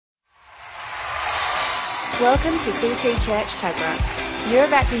Welcome to C3 Church Tuggerah. You're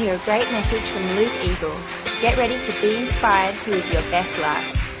about to hear a great message from Luke Eagle. Get ready to be inspired to live your best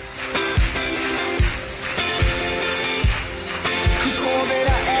life. 'Cause all that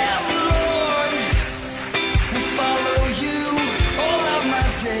I am, Lord, will follow you all of my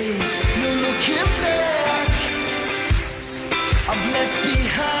days. No looking back. I've left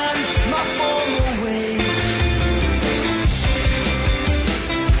behind my former ways.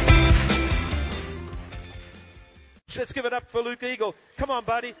 Let's give it up for Luke Eagle. Come on,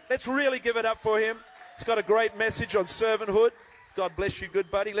 buddy. Let's really give it up for him. He's got a great message on servanthood. God bless you,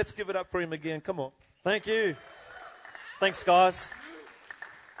 good buddy. Let's give it up for him again. Come on. Thank you. Thanks, guys.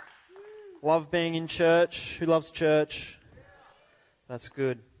 Love being in church. Who loves church? That's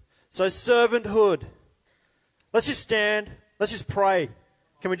good. So, servanthood. Let's just stand. Let's just pray.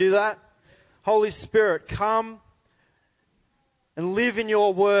 Can we do that? Holy Spirit, come and live in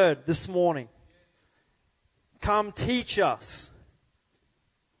your word this morning. Come teach us.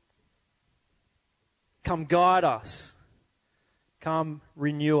 Come guide us. Come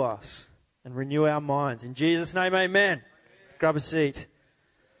renew us and renew our minds. In Jesus' name, amen. Grab a seat.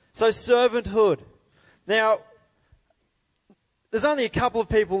 So, servanthood. Now, there's only a couple of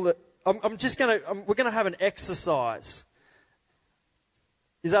people that we're going to have an exercise.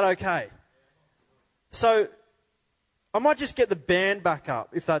 Is that okay? So, I might just get the band back up,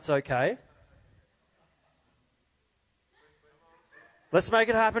 if that's okay. Let's make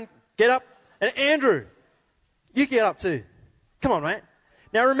it happen. Get up. And Andrew, you get up too. Come on, mate.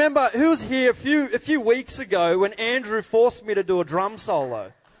 Now remember, who was here a few weeks ago when Andrew forced me to do a drum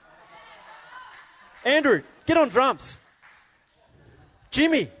solo? Andrew, get on drums.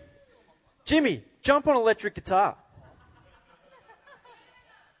 Jimmy, jump on electric guitar.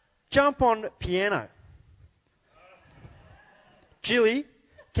 Jump on piano. Jilly,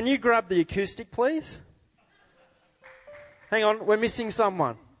 can you grab the acoustic, please? Hang on, we're missing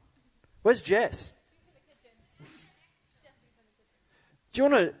someone. Where's Jess? Do you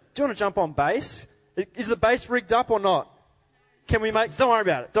want to jump on bass? Is the bass rigged up or not? Can we make? Don't worry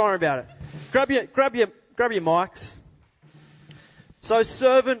about it. Grab your mics. So,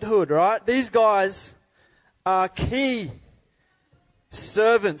 servanthood, right? These guys are key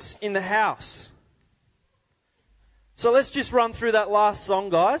servants in the house. So let's just run through that last song,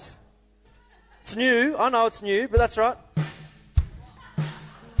 guys. It's new. I know it's new, but that's right.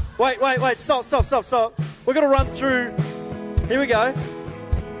 Wait, stop. We're going to run through. Here we go.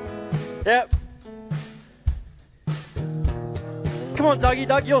 Yep. Come on, Dougie.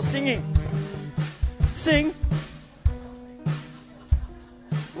 Doug, you're singing. Sing.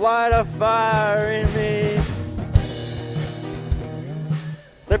 Light a fire in me.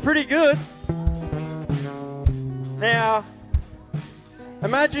 They're pretty good. Now,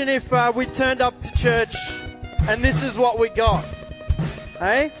 imagine if we turned up to church and this is what we got.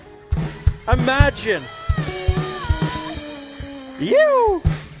 Hey? Imagine. You.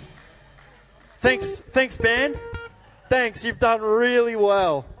 Thanks, band. Thanks, you've done really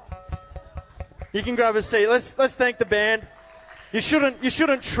well. You can grab a seat. Let's thank the band. You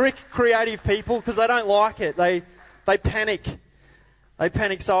shouldn't trick creative people because they don't like it. They panic. They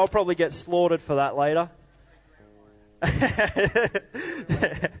panic, so I'll probably get slaughtered for that later.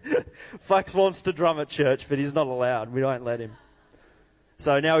 Fux wants to drum at church, but he's not allowed. We don't let him.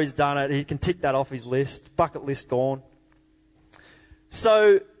 So now he's done it. He can tick that off his list. Bucket list gone.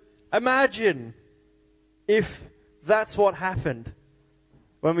 So imagine if that's what happened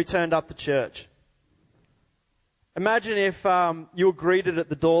when we turned up to church. Imagine if you were greeted at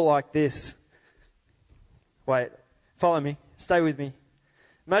the door like this. Wait, follow me. Stay with me.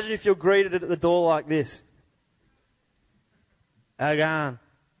 Imagine if you're greeted at the door like this. Go on.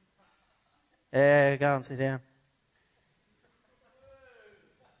 Yeah, go and sit down.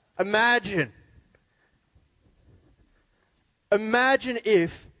 Imagine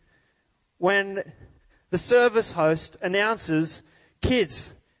if when the service host announces,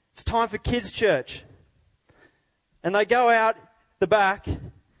 kids, it's time for kids' church. And they go out the back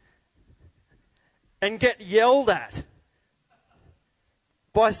and get yelled at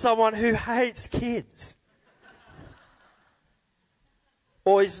by someone who hates kids.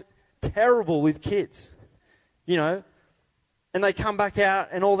 Or is terrible with kids. You know. And they come back out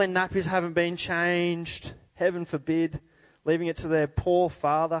and all their nappies haven't been changed. Heaven forbid. Leaving it to their poor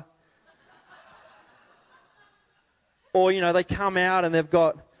father. Or, they come out and they've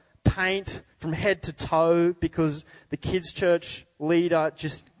got paint from head to toe because the kids' church leader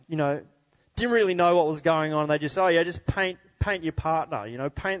just, didn't really know what was going on. They just, just paint your partner,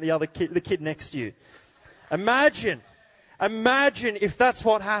 paint the kid next to you. Imagine if that's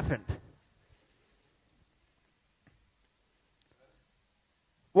what happened.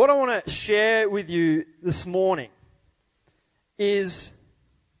 what I want to share with you this morning is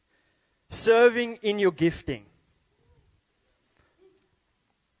serving in your gifting.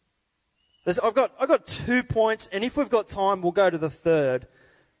 I've got 2 points, and if we've got time, we'll go to the third.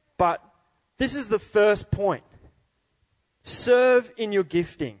 But this is the first point. Serve in your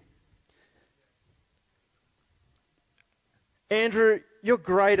gifting. Andrew, you're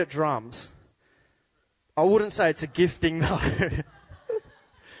great at drums. I wouldn't say it's a gifting, though.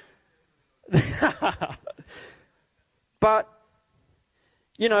 But,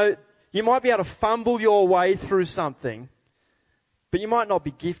 you know, you might be able to fumble your way through something, but you might not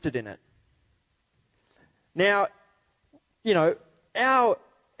be gifted in it. Now, you know, our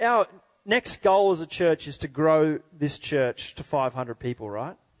next goal as a church is to grow this church to 500 people,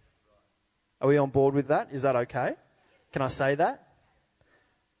 right? Are we on board with that? Is that okay? Can I say that?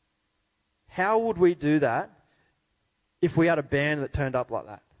 How would we do that if we had a band that turned up like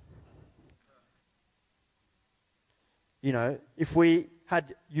that? You know, if we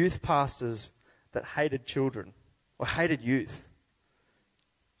had youth pastors that hated children or hated youth.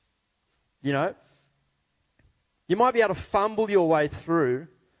 You know, you might be able to fumble your way through,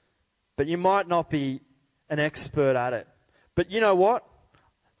 but you might not be an expert at it. But you know what?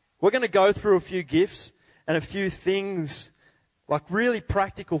 We're going to go through a few gifts and a few things, like really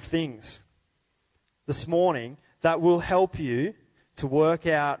practical things this morning that will help you to work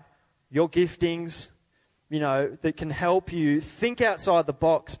out your giftings, you know, that can help you think outside the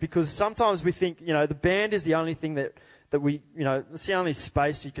box, because sometimes we think, you know, the band is the only thing that we, you know, it's the only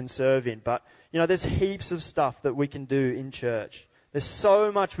space you can serve in. But, you know, there's heaps of stuff that we can do in church. There's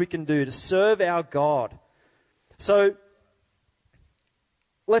so much we can do to serve our God. So,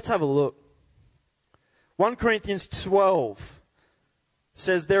 let's have a look. 1 Corinthians 12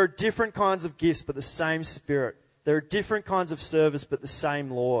 says there are different kinds of gifts, but the same Spirit. There are different kinds of service, but the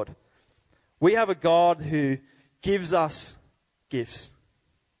same Lord. We have a God who gives us gifts.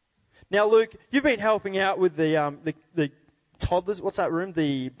 Now, Luke, you've been helping out with the toddlers. What's that room?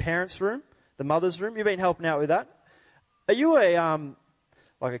 The parents' room, the mother's room. You've been helping out with that. Are you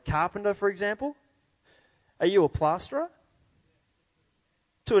like a carpenter, for example? Are you a plasterer?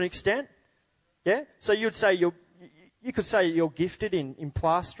 To an extent, yeah. So you could say you're gifted in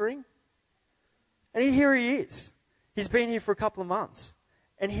plastering. And here he is. He's been here for a couple of months,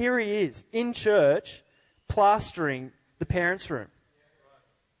 and here he is in church, plastering the parents' room.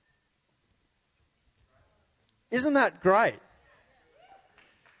 Isn't that great?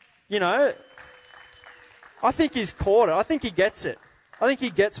 You know, I think he's caught it. I think he gets it. I think he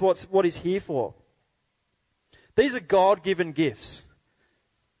gets what he's here for. These are God-given gifts.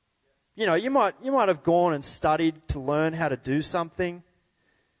 You know, you might have gone and studied to learn how to do something.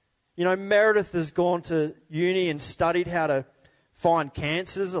 You know, Meredith has gone to uni and studied how to find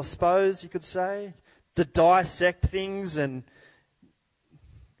cancers, I suppose you could say, to dissect things, and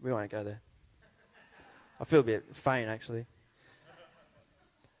we won't go there. I feel a bit faint, actually.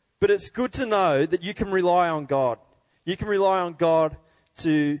 But it's good to know that you can rely on God. You can rely on God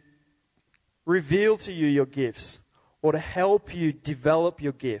to reveal to you your gifts, or to help you develop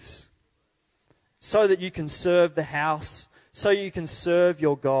your gifts, so that you can serve the house, so you can serve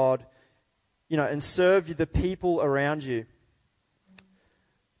your God, you know, and serve the people around you.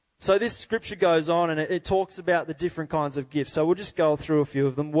 So this scripture goes on, and it talks about the different kinds of gifts. So we'll just go through a few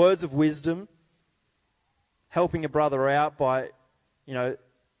of them. Words of wisdom, helping a brother out by, you know,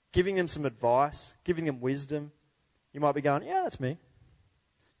 giving them some advice, giving them wisdom. You might be going, yeah, that's me.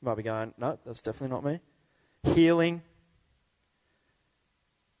 You might be going, no, that's definitely not me. Healing.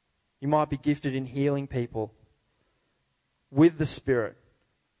 You might be gifted in healing people with the Spirit,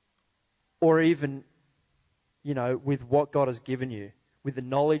 or even, you know, with what God has given you, with the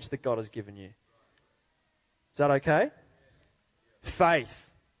knowledge that God has given you. Is that okay? Faith.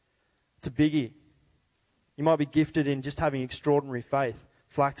 It's a biggie. You might be gifted in just having extraordinary faith.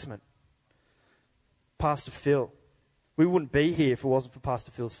 Flaxman. Pastor Phil. We wouldn't be here if it wasn't for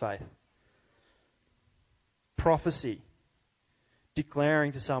Pastor Phil's faith. Prophecy.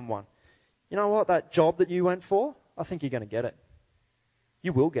 Declaring to someone, you know what, that job that you went for, I think you're going to get it.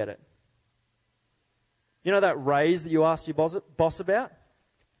 You will get it. You know that raise that you asked your boss about?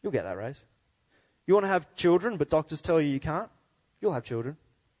 You'll get that raise. You want to have children, but doctors tell you can't? You'll have children.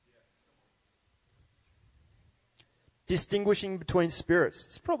 Distinguishing between spirits.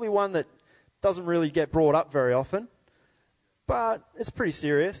 It's probably one that doesn't really get brought up very often, but it's pretty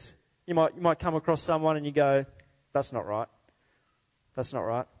serious. You might come across someone and you go, that's not right. That's not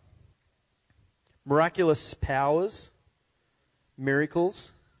right. Miraculous powers,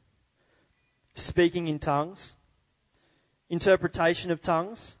 miracles, speaking in tongues. interpretation of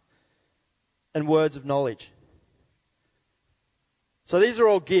tongues, and words of knowledge. So these are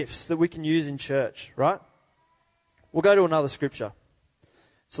all gifts that we can use in church, right? We'll go to another scripture.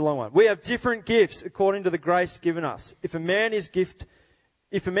 It's a long one. We have different gifts according to the grace given us. If a man's gift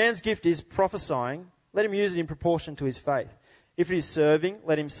is prophesying, let him use it in proportion to his faith. If it is serving,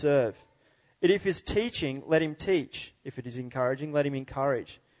 let him serve. If it is teaching, let him teach. If it is encouraging, let him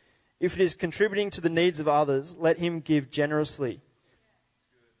encourage. If it is contributing to the needs of others, let him give generously.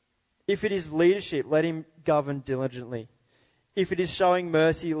 If it is leadership, let him govern diligently. If it is showing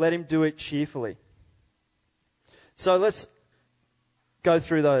mercy, let him do it cheerfully. So let's go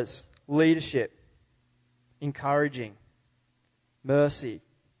through those. Leadership, encouraging, mercy,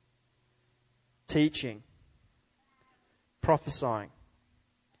 teaching, prophesying,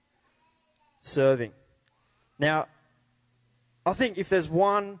 serving. Now, I think if there's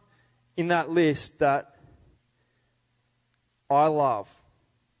one in that list that I love,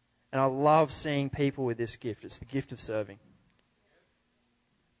 and I love seeing people with this gift, it's the gift of serving.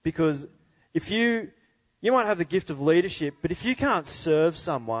 Because if you might have the gift of leadership, but if you can't serve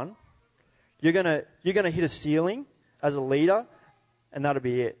someone, you're gonna hit a ceiling as a leader, and that'll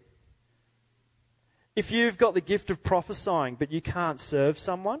be it. If you've got the gift of prophesying, but you can't serve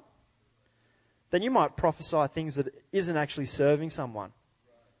someone, then you might prophesy things that isn't actually serving someone.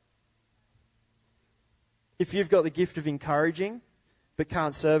 If you've got the gift of encouraging, but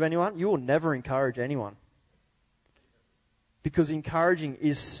can't serve anyone, you will never encourage anyone. Because encouraging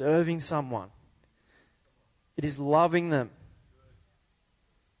is serving someone. It is loving them.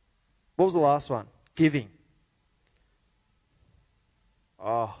 What was the last one? Giving.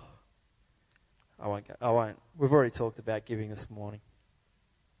 Oh, I won't. We've already talked about giving this morning.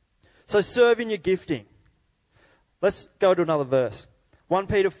 So serve in your gifting. Let's go to another verse. 1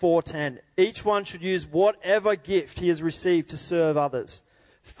 Peter 4:10. Each one should use whatever gift he has received to serve others,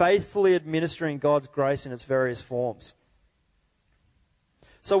 faithfully administering God's grace in its various forms.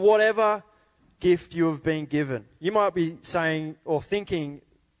 So whatever gift you have been given, you might be saying or thinking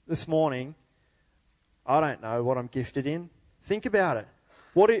this morning, I don't know what I'm gifted in. Think about it.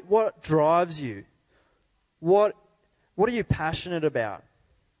 What drives you? What are you passionate about?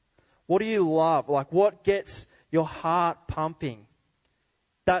 What do you love? Like, what gets your heart pumping?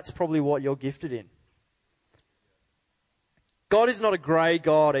 That's probably what you're gifted in. God is not a grey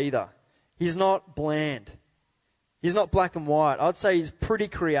God either. He's not bland. He's not black and white. I'd say he's pretty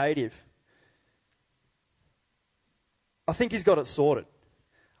creative. I think he's got it sorted.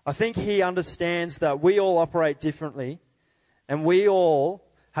 I think he understands that we all operate differently, and we all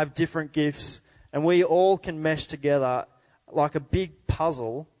have different gifts, and we all can mesh together like a big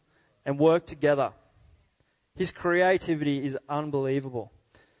puzzle and work together. His creativity is unbelievable.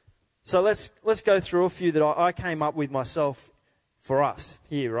 So let's go through a few that I came up with myself for us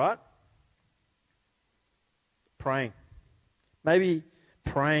here, right? Praying. Maybe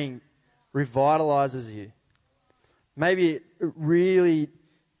praying revitalizes you. Maybe it really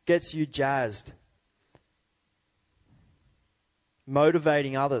gets you jazzed.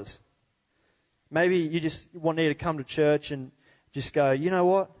 Motivating others. Maybe you just need to come to church and just go, you know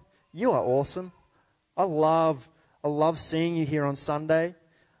what? You are awesome. I love seeing you here on Sunday.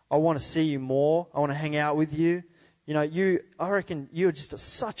 I want to see you more. I want to hang out with you. You know, I reckon you're just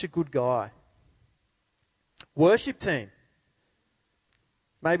such a good guy. Worship team.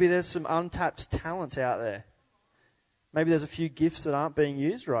 Maybe there's some untapped talent out there. Maybe there's a few gifts that aren't being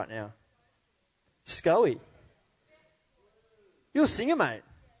used right now. Scully. You're a singer, mate.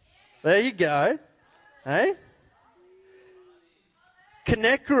 There you go. Hey?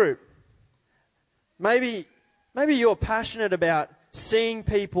 Connect group. Maybe you're passionate about seeing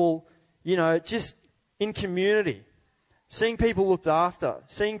people, you know, just in community. Seeing people looked after.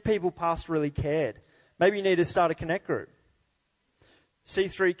 Seeing people pastorally cared. Maybe you need to start a connect group.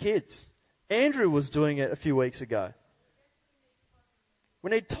 C3 Kids. Andrew was doing it a few weeks ago.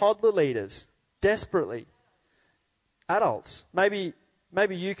 We need toddler leaders. Desperately. Adults. Maybe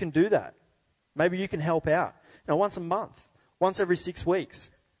you can do that. Maybe you can help out. You know, once a month. Once every 6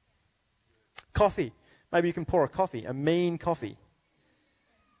 weeks. Coffee. Maybe you can pour a coffee. A mean coffee.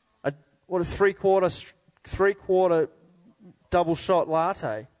 A three-quarter double shot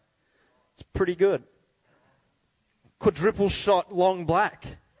latte. It's pretty good. Quadruple shot long black.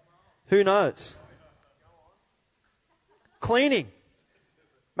 Who knows? Cleaning.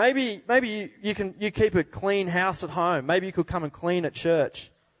 Maybe you keep a clean house at home. Maybe you could come and clean at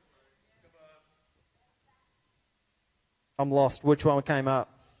church. I'm lost. Which one came up?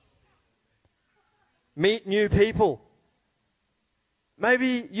 Meet new people.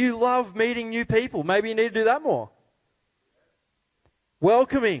 Maybe you love meeting new people. Maybe you need to do that more.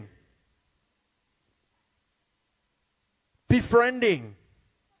 welcoming, befriending.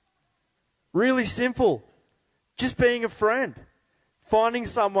 Really simple. Just being a friend. Finding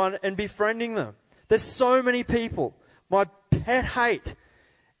someone and befriending them. There's so many people. My pet hate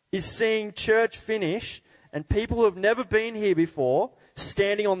is seeing church finish and people who have never been here before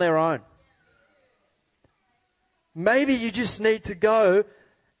standing on their own. Maybe you just need to go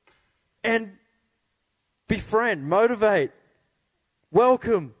and befriend, motivate,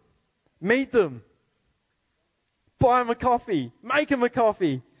 welcome, meet them, buy them a coffee, make them a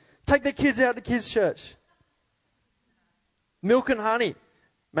coffee, take their kids out to kids' church. Milk and honey.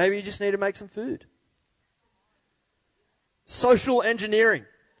 Maybe you just need to make some food. Social engineering.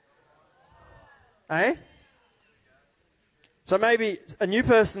 Eh? So maybe a new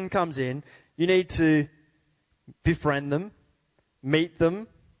person comes in, you need to befriend them, meet them,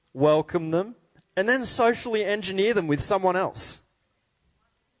 welcome them, and then socially engineer them with someone else.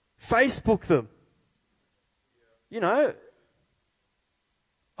 Facebook them. You know.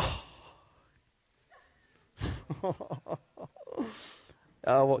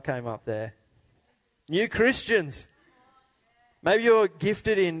 Oh, what came up there? New Christians. Maybe you're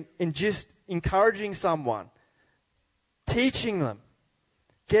gifted in just encouraging someone, teaching them,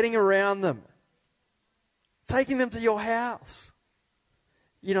 getting around them, taking them to your house.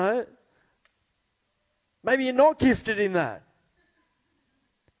 You know, maybe you're not gifted in that.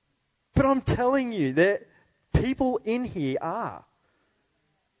 But I'm telling you that people in here are.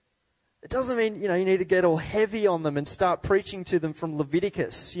 It doesn't mean, you need to get all heavy on them and start preaching to them from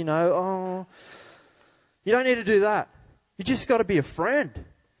Leviticus, you don't need to do that. You just got to be a friend.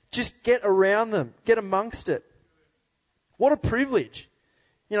 Just get around them. Get amongst it. What a privilege.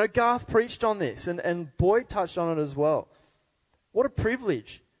 Garth preached on this and Boyd touched on it as well. What a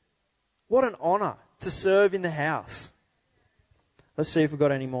privilege. What an honor to serve in the house. Let's see if we've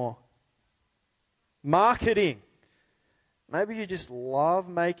got any more. Marketing. Maybe you just love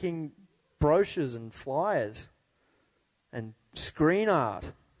making brochures and flyers and screen art.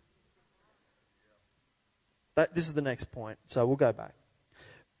 This is the next point, so we'll go back.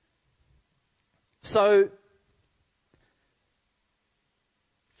 So,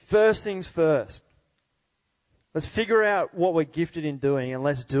 first things first. Let's figure out what we're gifted in doing and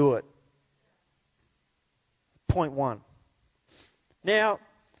let's do it. Point 1. Now,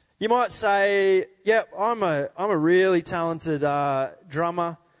 you might say, I'm a really talented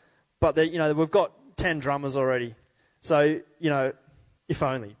drummer, but we've got 10 drummers already. So, if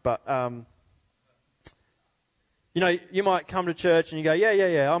only. But, you might come to church and you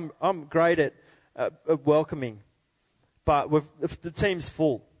go, I'm great at welcoming, but if the team's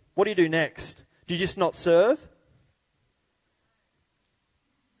full. What do you do next? Do you just not serve?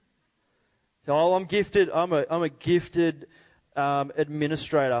 Oh, I'm gifted. I'm a gifted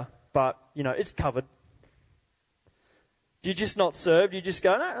administrator, but it's covered. Do you just not serve? Do you just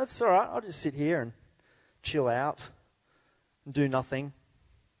go, no, that's all right. I'll just sit here and chill out and do nothing?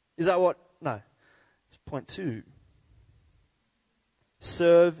 Is that what? No. Point 2.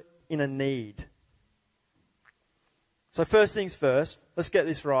 Serve in a need. So first things first, let's get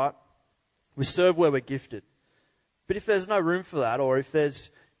this right. We serve where we're gifted. But if there's no room for that, or if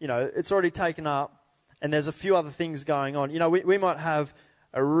there's, it's already taken up and there's a few other things going on, we might have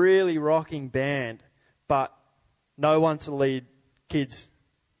a really rocking band, but no one to lead kids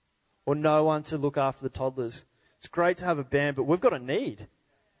or no one to look after the toddlers. It's great to have a band, but we've got a need.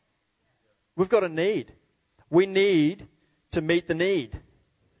 We've got a need. We need to meet the need.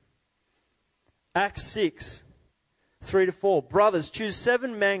 Acts 6, 3-4. Brothers, choose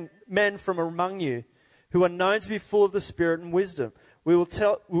 7 men from among you who are known to be full of the Spirit and wisdom. We will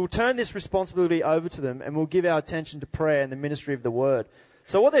turn this responsibility over to them and we'll give our attention to prayer and the ministry of the word.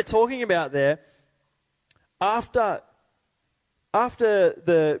 So what they're talking about there, after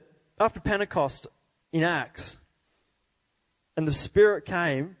Pentecost in Acts and the Spirit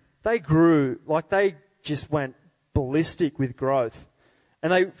came, they grew, they just went ballistic with growth.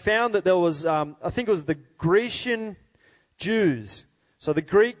 And they found that there was, I think it was the Grecian Jews. So the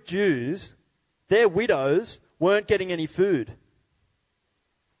Greek Jews, their widows weren't getting any food.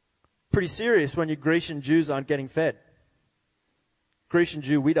 Pretty serious when your Grecian Jews aren't getting fed. Grecian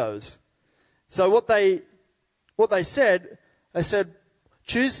Jew widows. So what they said,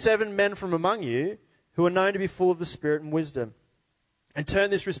 choose 7 men from among you who are known to be full of the Spirit and wisdom, and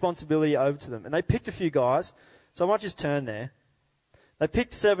turn this responsibility over to them. And they picked a few guys, so I might just turn there. They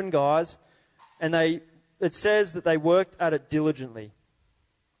picked 7 guys, and it says that they worked at it diligently.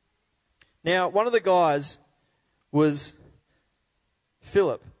 Now, one of the guys was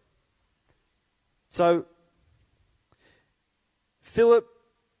Philip. So, Philip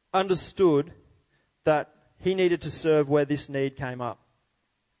understood that he needed to serve where this need came up.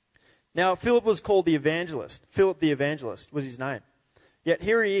 Now, Philip was called the evangelist. Philip the evangelist was his name. Yet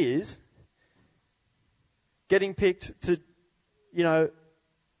here he is, getting picked to,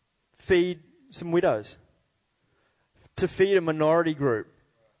 feed some widows, to feed a minority group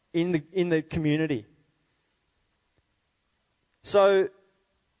in the community. So,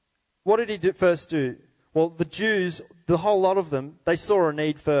 what did he first do? Well, the Jews, the whole lot of them, they saw a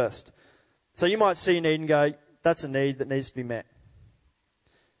need first. So you might see a need and go, that's a need that needs to be met.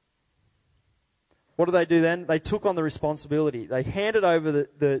 What do they do then? They took on the responsibility. They handed over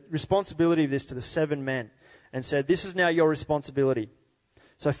the responsibility of this to the 7 men and said, this is now your responsibility.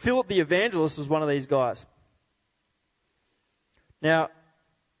 So Philip the evangelist was one of these guys. Now,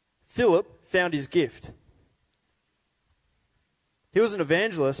 Philip found his gift. He was an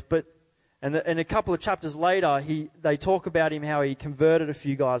evangelist, but and a couple of chapters later, they talk about him, how he converted a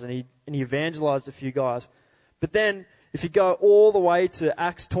few guys and he evangelized a few guys. But then, if you go all the way to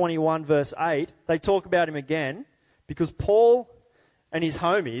Acts 21 verse 8, they talk about him again because Paul and his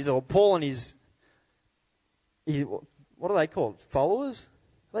homies, or Paul and his what are they called? Followers?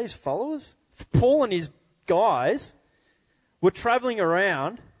 Are they his followers? Paul and his guys were traveling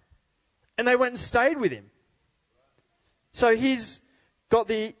around and they went and stayed with him. So he's got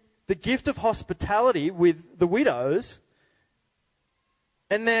the gift of hospitality with the widows,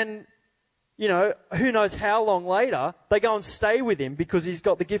 and then, who knows how long later, they go and stay with him because he's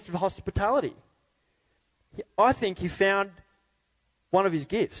got the gift of hospitality. I think he found one of his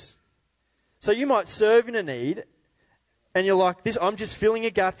gifts. So you might serve in a need, and you're like, I'm just filling a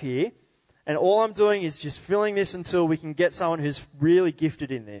gap here, and all I'm doing is just filling this until we can get someone who's really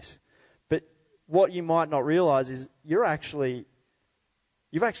gifted in this. But what you might not realize is you've actually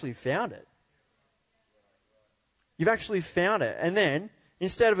found it. You've actually found it. And then,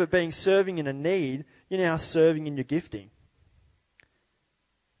 instead of it being serving in a need, you're now serving in your gifting.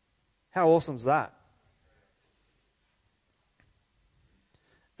 How awesome is that?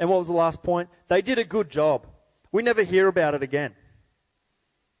 And what was the last point? They did a good job. We never hear about it again.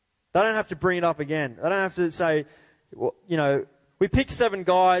 They don't have to bring it up again. They don't have to say, we picked 7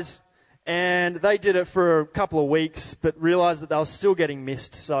 guys, and they did it for a couple of weeks, but realised that they were still getting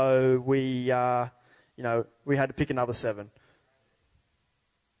missed, so we had to pick another 7.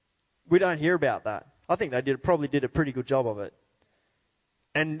 We don't hear about that. I think they probably did a pretty good job of it.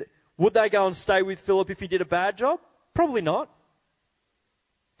 And would they go and stay with Philip if he did a bad job? Probably not.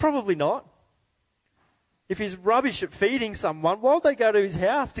 Probably not. If he's rubbish at feeding someone, why would they go to his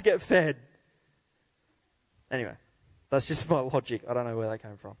house to get fed? Anyway, that's just my logic. I don't know where that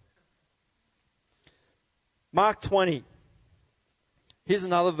came from. Mark 20. Here's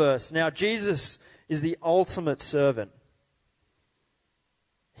another verse. Now, Jesus is the ultimate servant.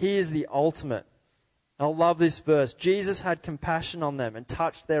 He is the ultimate. I love this verse. Jesus had compassion on them and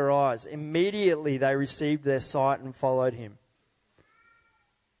touched their eyes. Immediately they received their sight and followed him.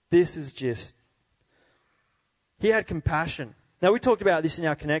 This is just... He had compassion. Now, we talked about this in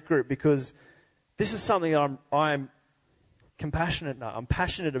our Connect group because this is something that I'm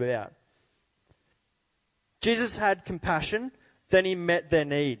passionate about. Jesus had compassion, then he met their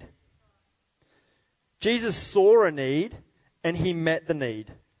need. Jesus saw a need, and he met the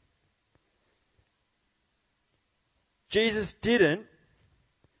need. Jesus didn't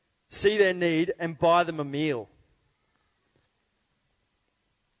see their need and buy them a meal.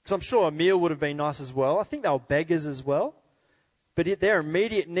 Because I'm sure a meal would have been nice as well. I think they were beggars as well. But their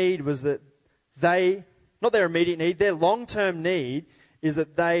immediate need was that not their immediate need, their long-term need is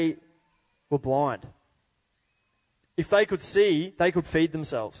that they were blind. If they could see, they could feed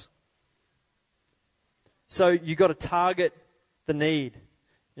themselves. So you've got to target the need.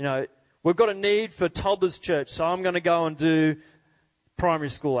 We've got a need for toddlers church, so I'm going to go and do primary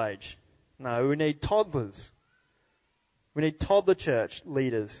school age. No, we need toddlers. We need toddler church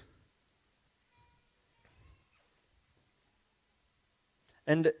leaders.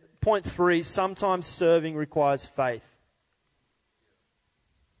 And point 3, sometimes serving requires faith.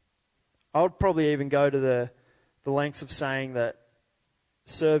 I would probably even go to the lengths of saying that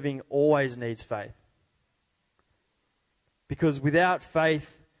serving always needs faith. Because without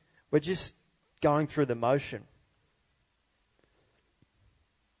faith, we're just going through the motion.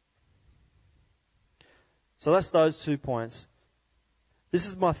 So that's those 2 points. This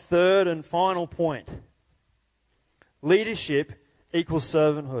is my third and final point. Leadership equals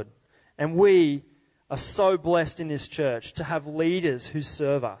servanthood. And we are so blessed in this church to have leaders who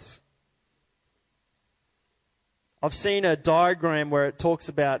serve us. I've seen a diagram where it talks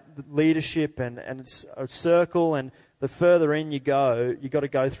about leadership and it's a circle, and the further in you go, you've got to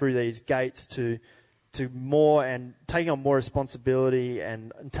go through these gates to more and taking on more responsibility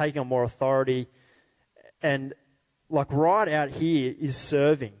and taking on more authority. And like right out here is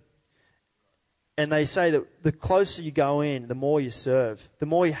serving. And they say that the closer you go in, the more you serve, the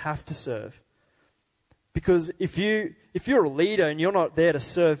more you have to serve. Because if you're a leader and you're not there to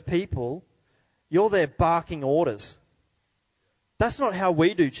serve people, you're there barking orders. That's not how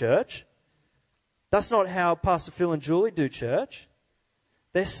we do church. That's not how Pastor Phil and Julie do church.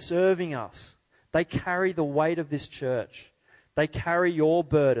 They're serving us. They carry the weight of this church. They carry your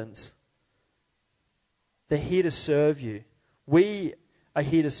burdens. They're here to serve you. We are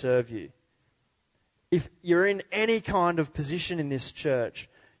here to serve you. If you're in any kind of position in this church,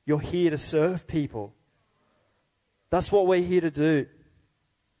 you're here to serve people. That's what we're here to do.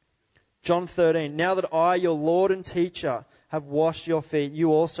 John 13, now that I, your Lord and teacher, have washed your feet,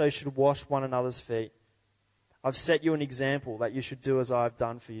 you also should wash one another's feet. I've set you an example that you should do as I have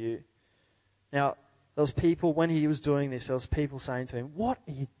done for you. Now, there was people, when he was doing this, there was people saying to him, what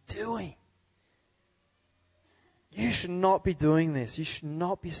are you doing? You should not be doing this. You should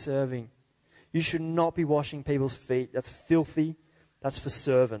not be serving. You should not be washing people's feet. That's filthy. That's for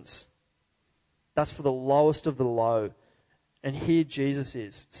servants. That's for the lowest of the low. And here Jesus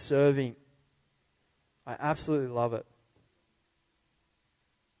is, serving. I absolutely love it.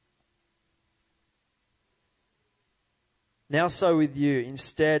 Now so with you,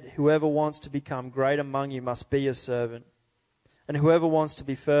 instead, whoever wants to become great among you must be a servant. And whoever wants to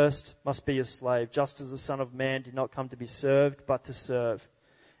be first must be a slave, just as the Son of Man did not come to be served, but to serve,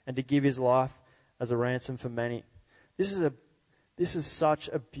 and to give his life as a ransom for many. This is such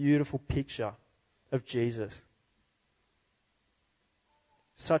a beautiful picture of Jesus.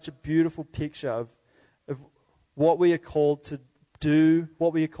 Such a beautiful picture of what we are called to do,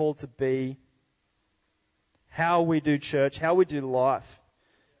 what we are called to be, how we do church, how we do life.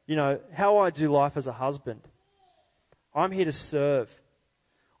 You know, how I do life as a husband. I'm here to serve.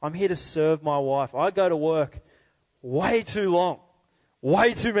 I'm here to serve my wife. I go to work way too long,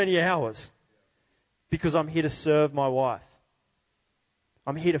 way too many hours, because I'm here to serve my wife.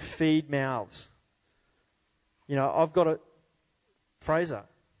 I'm here to feed mouths. You know, I've got a... Fraser,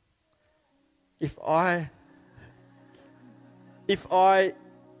 if I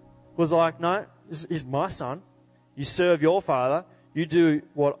was like, no, this is my son, you serve your father, you do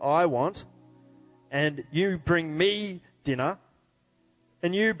what I want, and you bring me dinner,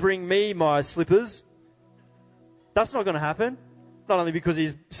 and you bring me my slippers, that's not going to happen. Not only because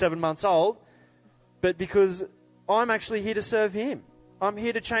he's 7 months old, but because I'm actually here to serve him. I'm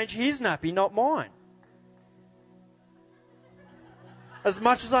here to change his nappy, not mine. As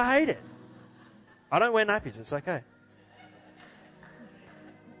much as I hate it. I don't wear nappies, it's okay.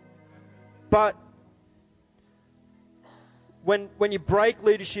 But when you break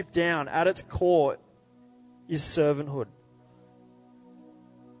leadership down, at its core is servanthood.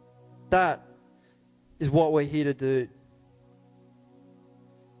 That is what we're here to do.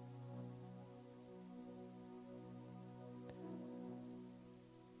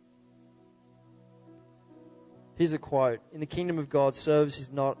 Here's a quote. In the kingdom of God, service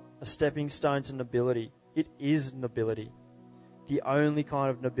is not a stepping stone to nobility. It is nobility. The only kind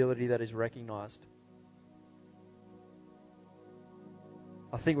of nobility that is recognized.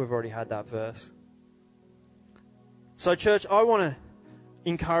 I think we've already had that verse. So church, I want to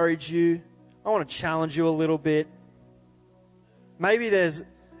encourage you. I want to challenge you a little bit. Maybe there's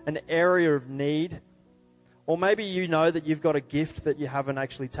an area of need. Or maybe you know that you've got a gift that you haven't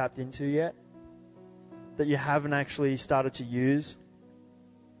actually tapped into yet. That you haven't actually started to use.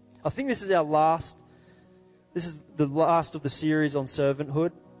 I think this is the last of the series on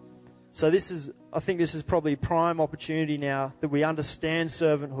servanthood. So I think this is probably prime opportunity now that we understand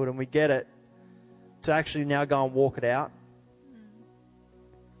servanthood and we get it to actually now go and walk it out.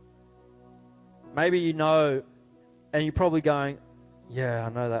 Maybe you know and you're probably going, yeah, I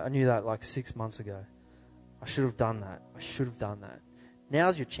know that. I knew that like 6 months ago. I should have done that. I should have done that.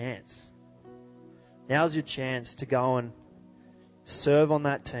 Now's your chance. Now's your chance to go and serve on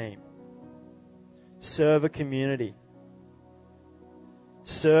that team. Serve a community.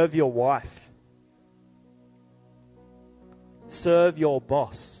 Serve your wife. Serve your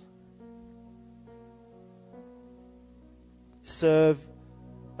boss. Serve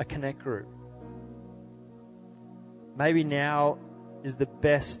a connect group. Maybe now is the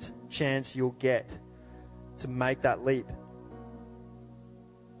best chance you'll get to make that leap.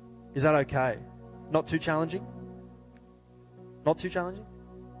 Is that okay? Not too challenging? Not too challenging?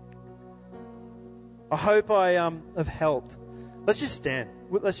 I hope I have helped. Let's just stand.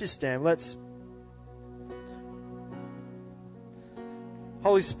 Let's just stand.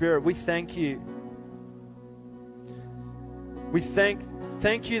 Holy Spirit, we thank you. We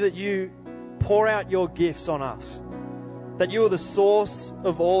thank you that you pour out your gifts on us, that you are the source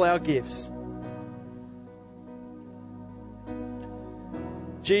of all our gifts.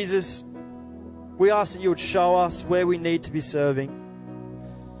 Jesus, we ask that you would show us where we need to be serving.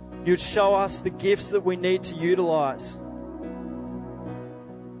 You would show us the gifts that we need to utilize.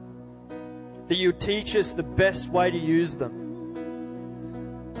 That you would teach us the best way to use them.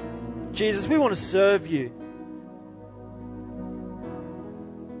 Jesus, we want to serve you.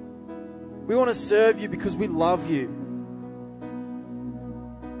 We want to serve you because we love you.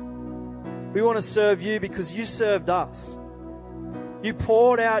 We want to serve you because you served us. You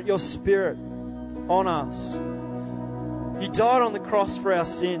poured out your Spirit on us. You died on the cross for our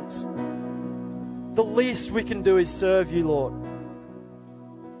sins. The least we can do is serve you, Lord.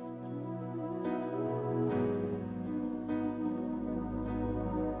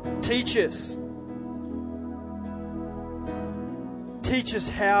 Teach us. Teach us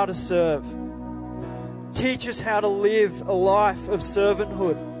how to serve. Teach us how to live a life of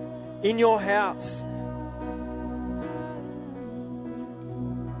servanthood in your house.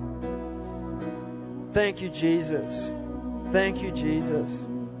 Thank you, Jesus. Thank you, Jesus.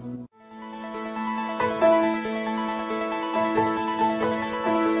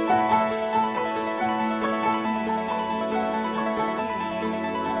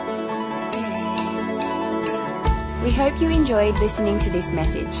 We hope you enjoyed listening to this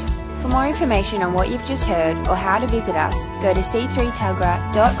message. For more information on what you've just heard or how to visit us, go to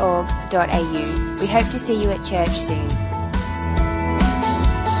c3tuggerah.org.au. We hope to see you at church soon.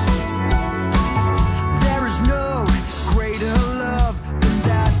 There is no greater love than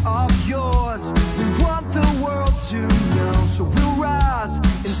that of yours. We want the world to know, so we'll rise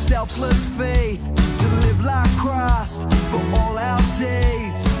in selfless faith.